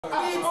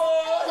Anything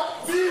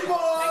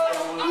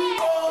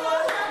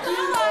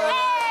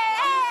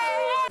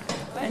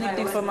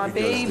for my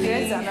baby. You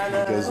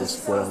guys are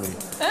spoiling.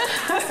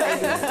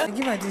 I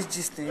give her this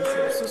gist, I'm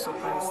so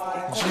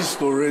surprised.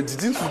 Gist already?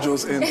 Didn't you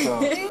just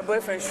enter?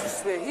 Boyfriend should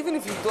swear, even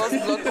if he does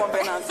blood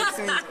covenant with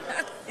me,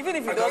 even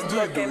if he does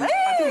blood covenant.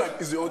 I feel like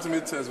it's the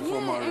ultimate test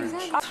before marriage.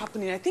 What's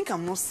happening? I think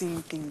I'm not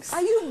seeing things.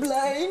 Are you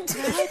blind?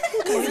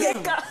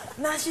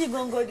 Now she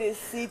gonna go to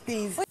see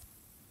things.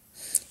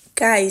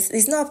 Guys,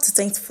 it's not up to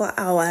 24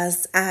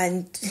 hours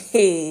and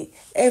hey,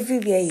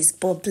 everywhere is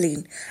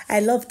bubbling.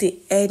 I love the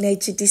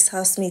energy these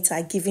housemates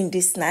are giving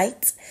this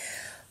night.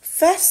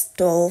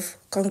 First off,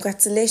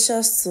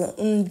 congratulations to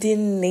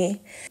Ndine.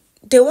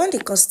 They won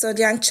the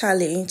custodian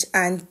challenge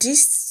and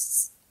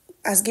this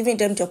has given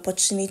them the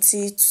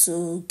opportunity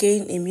to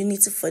gain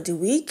immunity for the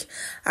week,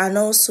 and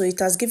also it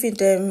has given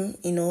them,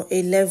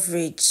 a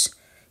leverage.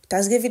 It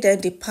has given them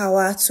the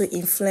power to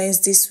influence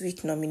this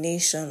week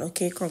nomination.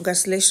 Okay,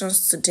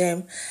 congratulations to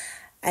them.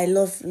 I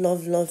love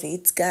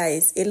it,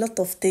 guys. A lot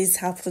of things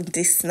happened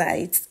this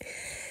night.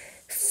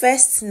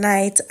 First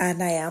night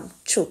and I am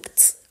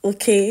choked.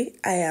 Okay,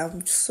 I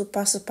am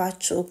super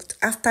choked.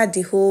 After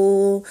the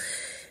whole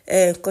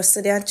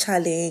custodian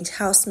challenge,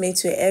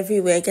 housemates were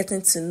everywhere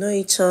getting to know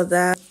each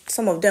other.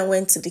 Some of them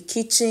went to the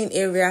kitchen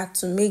area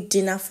to make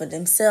dinner for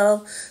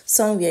themselves.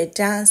 Some were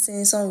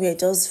dancing, some were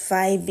just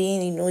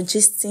vibing,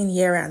 gisting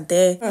here and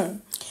there.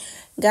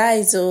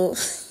 Guys, you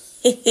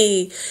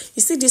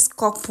see this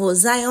couple,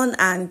 Zion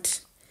and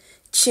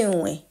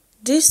Chinwe.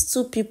 These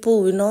two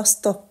people will not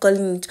stop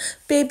calling it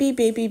baby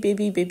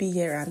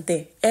here and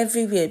there.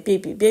 Everywhere,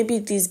 baby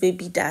this,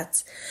 baby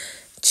that.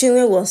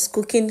 Chinwe was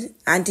cooking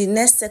and the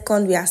next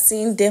second we are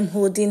seeing them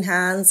holding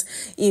hands,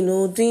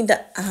 doing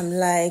that. I'm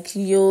like,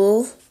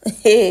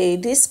 hey,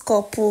 this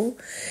couple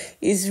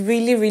is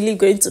really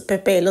going to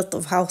pepper a lot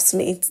of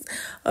housemates.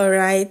 All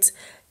right.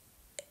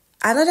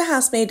 Another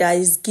housemate that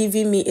is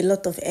giving me a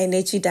lot of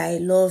energy that I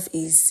love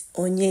is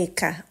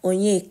Onyeka.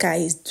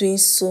 Onyeka is doing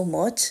so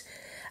much.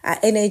 Her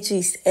energy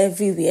is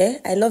everywhere.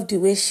 I love the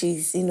way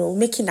she's,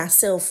 making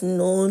herself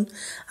known.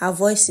 Her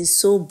voice is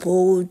so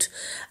bold.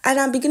 And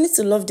I'm beginning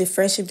to love the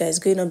friendship that is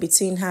going on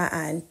between her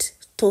and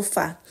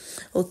Tofa.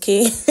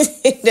 Okay?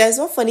 There's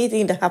one funny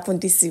thing that happened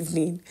this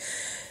evening.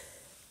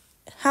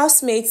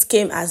 Housemates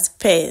came as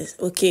pairs,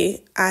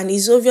 okay? And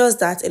it's obvious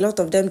that a lot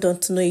of them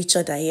don't know each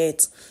other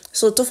yet.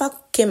 So Tofa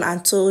came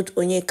and told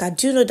Onyeka,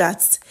 do you know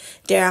that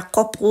there are a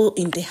couple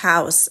in the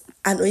house?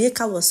 And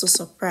Onyeka was so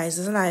surprised.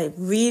 And I'm like,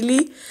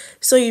 really?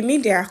 So you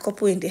mean there are a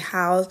couple in the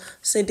house?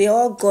 So they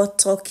all got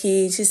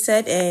talking. She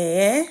said,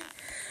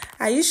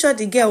 are you sure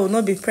the girl will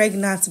not be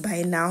pregnant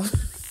by now?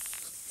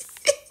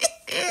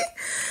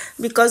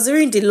 Because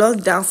during the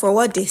lockdown, for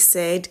what they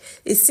said,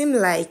 it seemed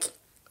like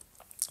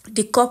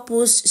the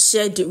couples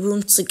shared the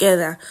room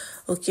together.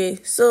 Okay,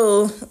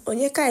 so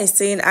Onyeka is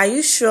saying, are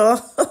you sure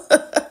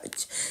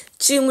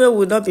Chinwe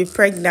would not be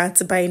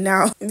pregnant by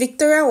now?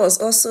 Victoria was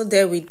also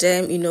there with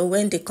them,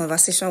 when the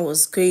conversation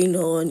was going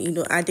on,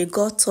 and they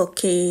got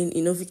talking.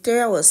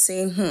 Victoria was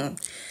saying,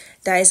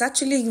 that is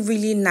actually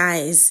really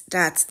nice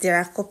that there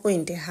are a couple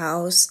in the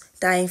house,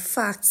 that in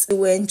fact, they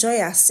will enjoy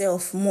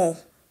herself more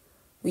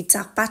with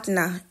her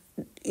partner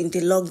in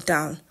the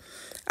lockdown.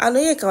 And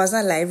Onyeka was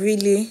not like,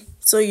 really?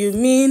 So you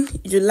mean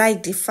you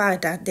like the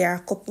fact that there are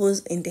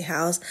couples in the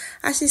house?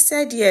 And she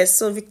said yes.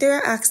 So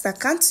Victoria asked her,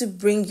 can't you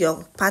bring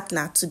your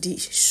partner to the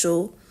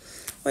show?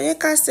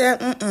 Onyeka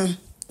said,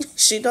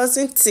 she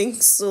doesn't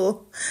think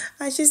so.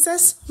 And she said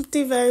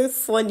something very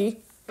funny.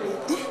 So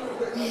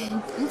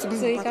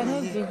you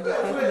cannot bring the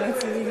partner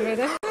to the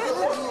brother?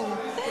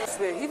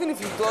 Even if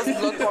he does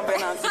blood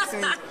covenant with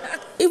me.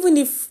 Even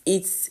if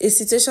it's a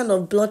situation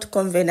of blood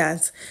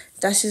covenant,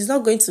 that she's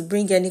not going to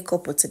bring any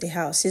couple to the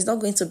house. She's not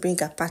going to bring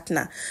a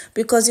partner.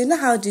 Because you know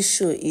how this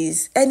show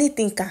is.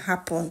 Anything can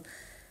happen.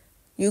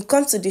 You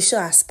come to the show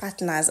as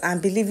partners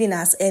and be living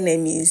as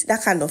enemies.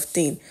 That kind of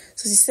thing.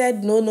 So she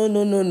said, no.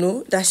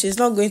 That she's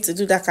not going to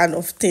do that kind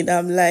of thing.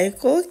 I'm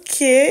like,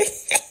 okay.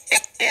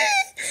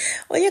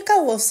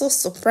 Onyeka was so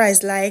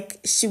surprised. Like,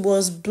 she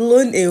was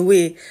blown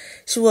away.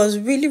 She was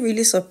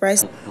really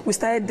surprised. We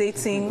started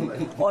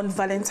dating on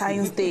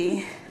Valentine's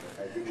Day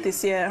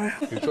this year.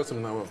 You trust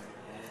him now?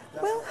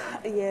 Well,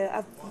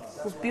 yeah,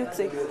 I've built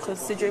a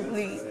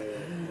considerably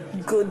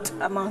good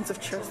amount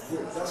of trust.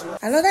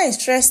 Another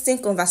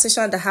interesting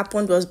conversation that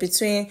happened was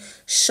between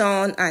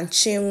Sean and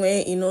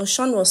Chinwe.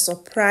 Sean was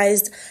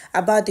surprised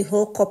about the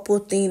whole couple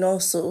thing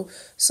also.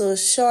 So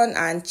Sean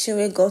and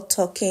Chinwe got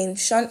talking.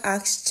 Sean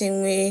asked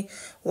Chinwe,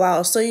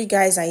 wow, so you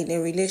guys are in a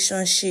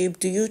relationship.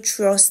 Do you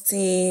trust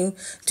him?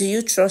 Do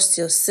you trust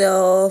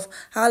yourself?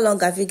 How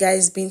long have you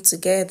guys been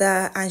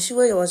together? And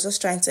Chinwe was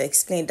just trying to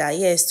explain that,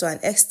 yes, to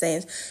an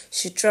extent,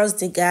 she trusts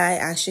the guy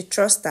and she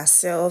trusts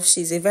herself.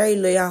 She's a very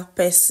loyal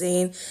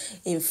person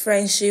in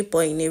friendship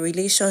or in a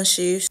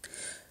relationship.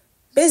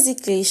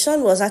 Basically,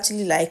 Sean was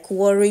actually like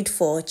worried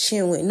for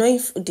Chinwe,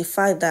 knowing the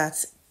fact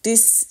that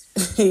this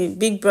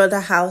Big Brother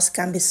house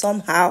can be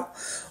somehow.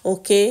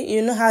 Okay,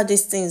 you know how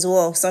these things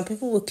work. Some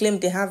people will claim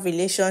they have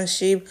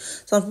relationship.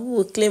 Some people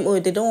will claim, oh,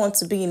 they don't want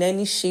to be in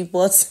any ship.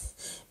 But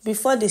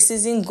before the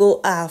season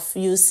go off,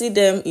 you see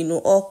them,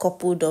 all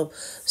coupled up.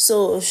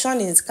 So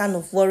Sean is kind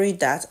of worried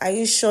that, are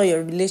you sure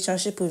your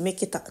relationship will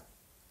make it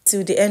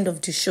till the end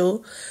of the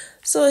show?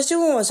 So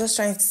Shiwon was just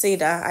trying to say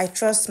that I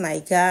trust my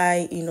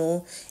guy,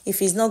 if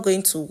he's not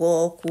going to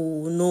work,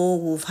 we'll know,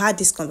 we've had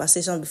this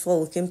conversation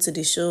before we came to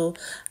the show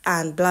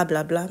and blah,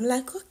 blah, blah. I'm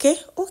like, okay.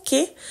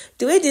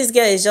 The way this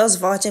girl is just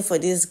vouching for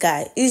this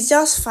guy, it's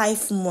just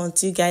 5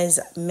 months you guys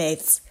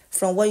met.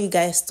 From what you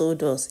guys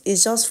told us,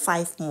 it's just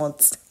 5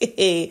 months.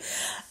 They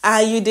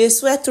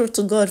swear through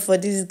to God for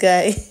this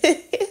guy.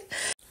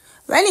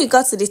 When it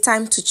got to the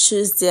time to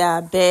choose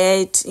their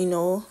bed,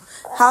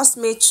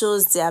 housemates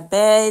chose their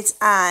bed,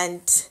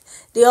 and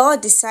they all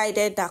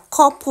decided that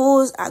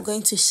couples are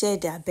going to share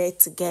their bed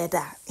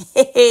together.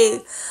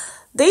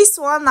 This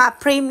one are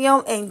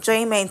premium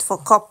enjoyment for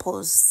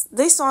couples.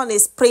 This one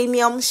is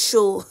premium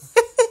show.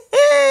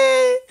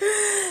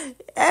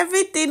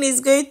 Everything is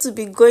going to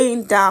be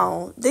going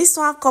down. This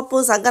one,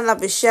 couples are gonna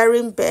be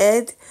sharing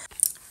bed.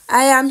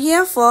 I am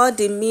here for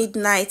the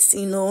midnight,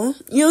 you know.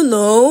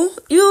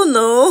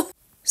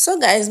 So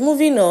guys,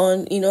 moving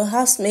on,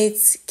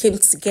 housemates came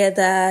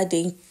together,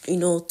 they,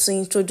 to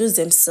introduce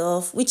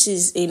themselves, which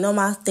is a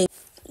normal thing.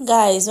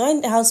 Guys,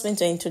 when the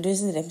housemates were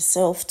introducing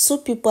themselves, 2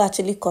 people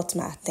actually caught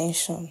my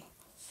attention.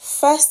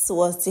 First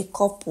was the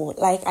couple,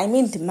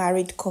 the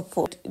married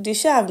couple. The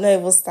show have not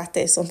even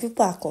started. Some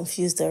people are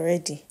confused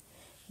already.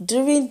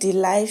 During the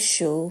live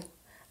show,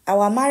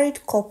 our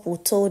married couple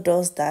told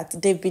us that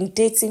they've been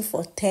dating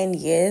for 10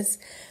 years,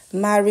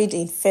 married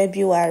in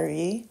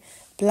February,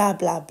 blah,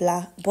 blah,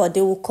 blah. But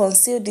they will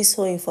conceal this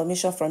whole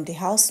information from the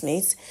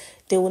housemates.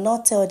 They will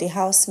not tell the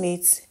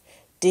housemates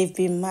they've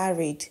been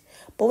married.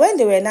 But when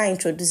they were now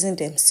introducing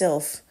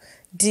themselves,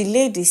 the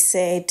lady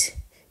said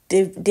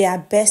they are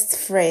best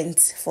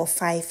friends for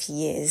 5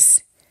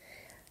 years.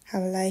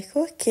 I'm like,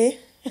 okay,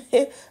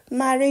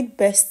 married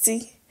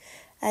bestie.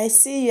 I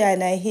see you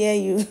and I hear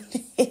you.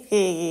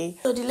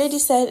 So the lady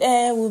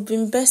said, we've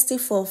been bestie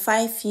for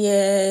 5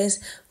 years.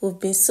 We've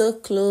been so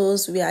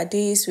close. We are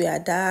this, we are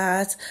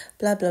that,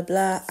 blah, blah,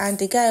 blah. And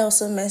the guy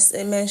also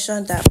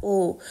mentioned that,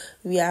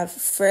 we are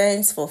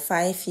friends for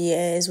 5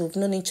 years. We've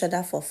known each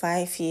other for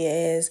 5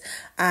 years.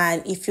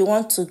 And if you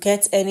want to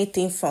get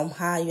anything from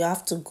her, you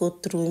have to go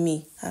through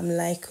me. I'm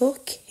like,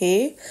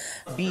 okay.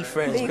 Be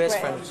friends, best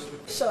friends.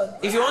 Sure.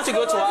 If you want to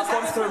go to her,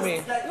 come through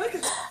me.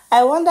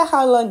 I wonder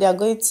how long they are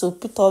going to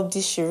put up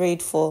this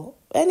charade for.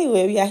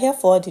 Anyway, we are here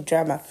for all the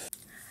drama.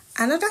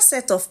 Another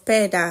set of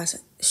pair that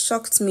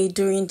shocked me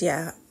during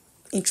their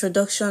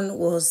introduction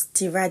was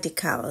the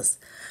Radicals.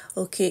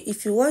 Okay,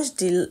 if you watch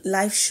the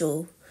live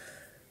show,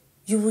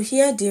 you will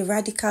hear the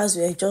Radicals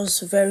were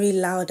just very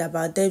loud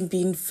about them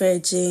being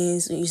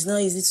virgins. It's not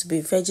easy to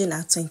be virgin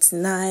at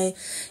 29.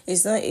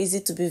 It's not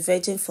easy to be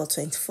virgin for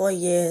 24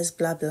 years,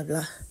 blah, blah,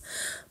 blah.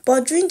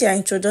 But during their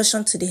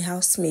introduction to the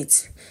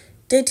housemates,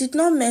 they did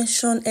not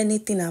mention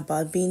anything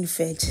about being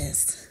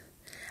virgins.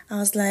 I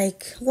was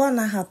like, what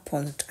now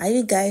happened? Are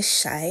you guys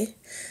shy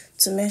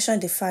to mention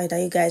the fact that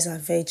you guys are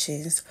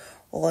virgins?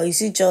 Or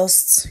is it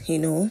just,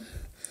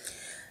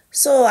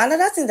 So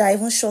another thing that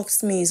even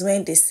shocked me is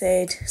when they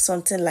said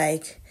something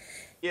like,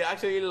 Yeah,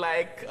 actually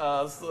like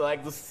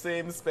the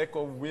same spec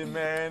of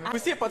women. We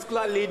see a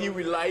particular lady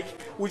we like,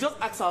 we just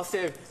ask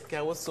ourselves,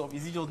 okay, what's up?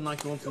 Is it just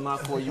knock you want to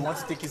knock, or you want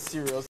to take it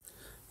serious?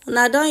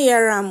 Now don't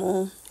hear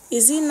Ramo.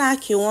 Is it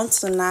knock you want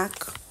to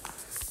knock?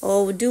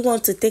 Or do you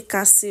want to take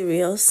us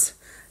serious?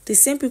 The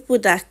same people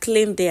that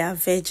claim they are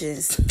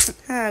virgins.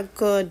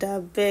 God, I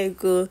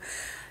beg you.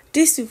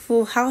 These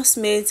people,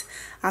 housemates,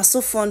 are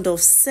so fond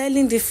of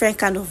selling different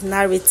kind of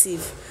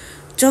narrative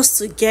just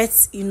to get,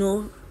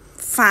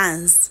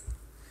 fans.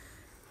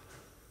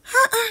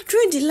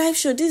 During the live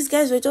show, these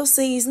guys were just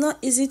saying it's not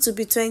easy to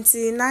be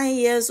 29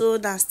 years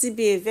old and still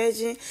be a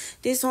virgin.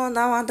 This one,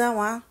 that one, that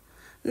one.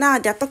 Now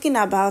they're talking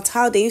about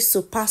how they used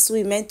to pass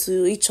women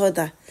to each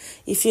other.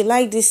 If you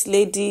like this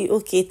lady,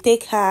 okay,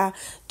 take her.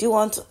 Do you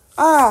want to...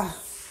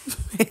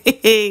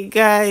 Hey,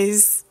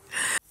 guys.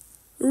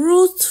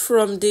 Ruth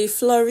from the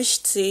Flourish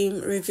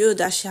team revealed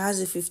that she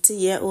has a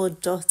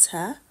 15-year-old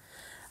daughter.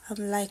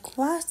 I'm like,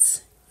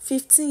 what?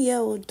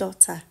 15-year-old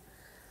daughter?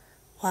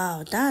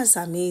 Wow, that's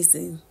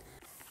amazing.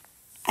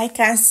 I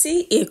can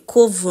see a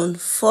coven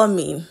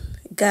forming.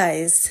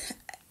 Guys,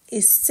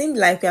 it seems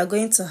like we are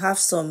going to have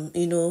some,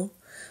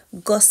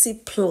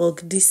 gossip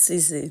plug this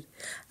season.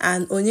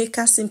 And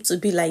Onyeka seems to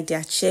be like their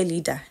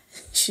cheerleader.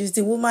 She's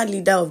the woman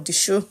leader of the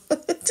show.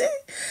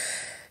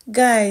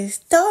 Guys,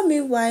 tell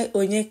me why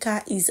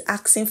Onyeka is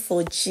asking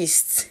for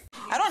gist.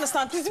 I don't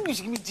understand. Please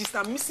give me gist.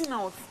 I'm missing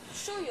out.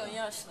 Show your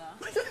yash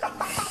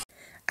now.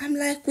 I'm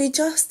like, we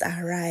just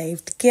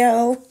arrived.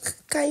 Girl,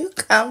 can you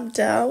calm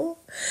down?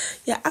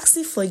 You're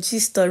asking for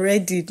gist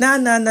already. Nah.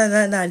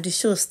 The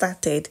show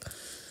started.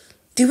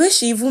 The way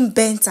she even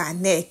bent her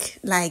neck,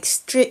 like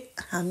straight.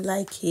 I'm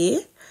like,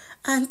 hey,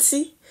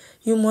 auntie,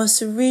 You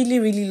must really,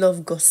 really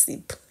love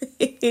gossip.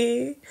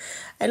 I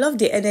love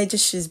the energy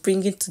she's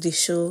bringing to the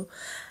show,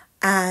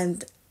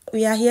 and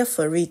we are here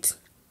for it.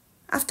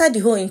 After the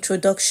whole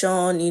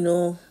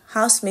introduction,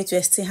 housemates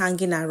were still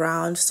hanging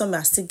around. Some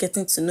are still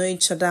getting to know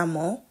each other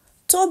more.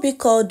 Toby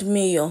called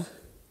Mayor,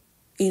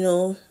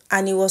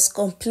 and he was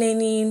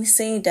complaining,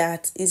 saying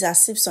that it's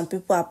as if some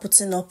people are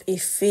putting up a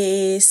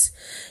face,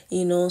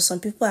 some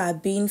people are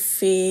being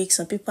fake,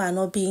 some people are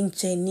not being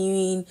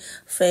genuine.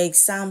 For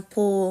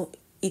example,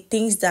 he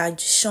thinks that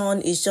Sean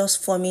is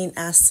just forming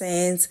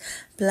accents,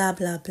 blah,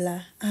 blah,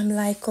 blah. I'm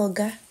like,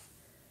 Oga,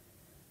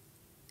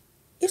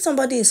 if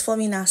somebody is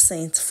forming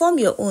accent, form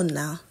your own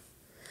now.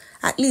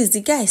 At least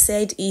the guy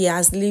said he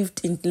has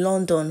lived in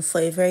London for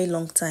a very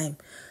long time.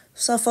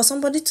 So for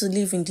somebody to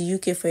live in the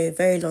UK for a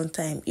very long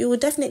time, you will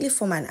definitely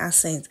form an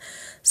accent.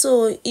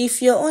 So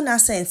if your own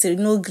accent is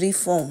no grief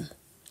form,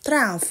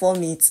 try and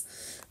form it.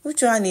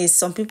 Which one is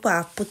some people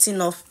are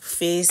putting up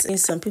face, and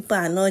some people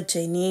are not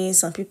genuine,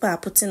 some people are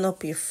putting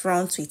up a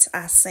front with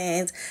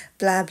accent,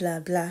 blah, blah,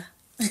 blah.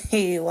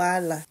 Hey,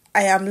 voila.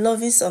 I am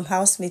loving some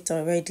housemates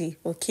already,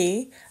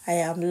 okay? I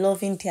am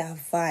loving their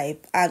vibe,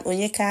 and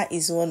Onyeka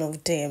is one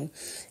of them.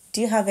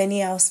 Do you have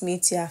any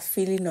housemates you are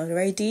feeling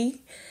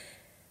already?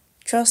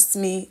 Trust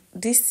me,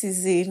 this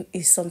season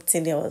is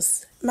something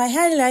else. My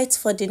highlight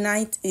for the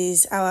night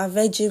is our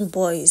virgin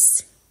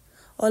boys.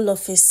 All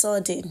of a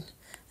sudden,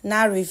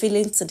 now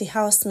revealing to the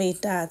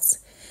housemate that,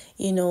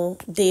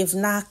 they've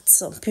knocked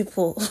some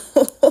people.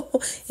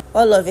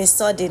 All of a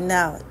sudden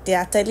now, they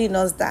are telling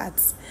us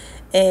that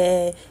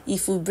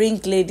if we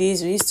bring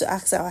ladies, we used to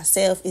ask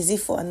ourselves, is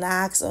it for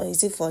knacks or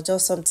is it for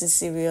just something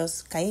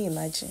serious? Can you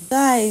imagine?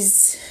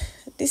 Guys,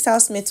 this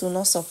housemate will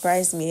not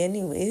surprise me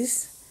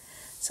anyways.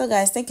 So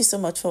guys, thank you so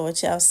much for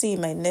watching. I'll see you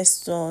in my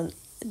next one.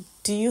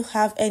 Do you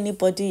have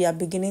anybody you're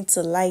beginning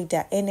to like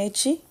their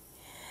energy?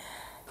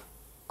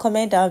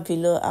 Comment down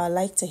below. I'd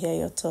like to hear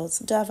your thoughts.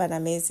 Do have an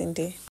amazing day.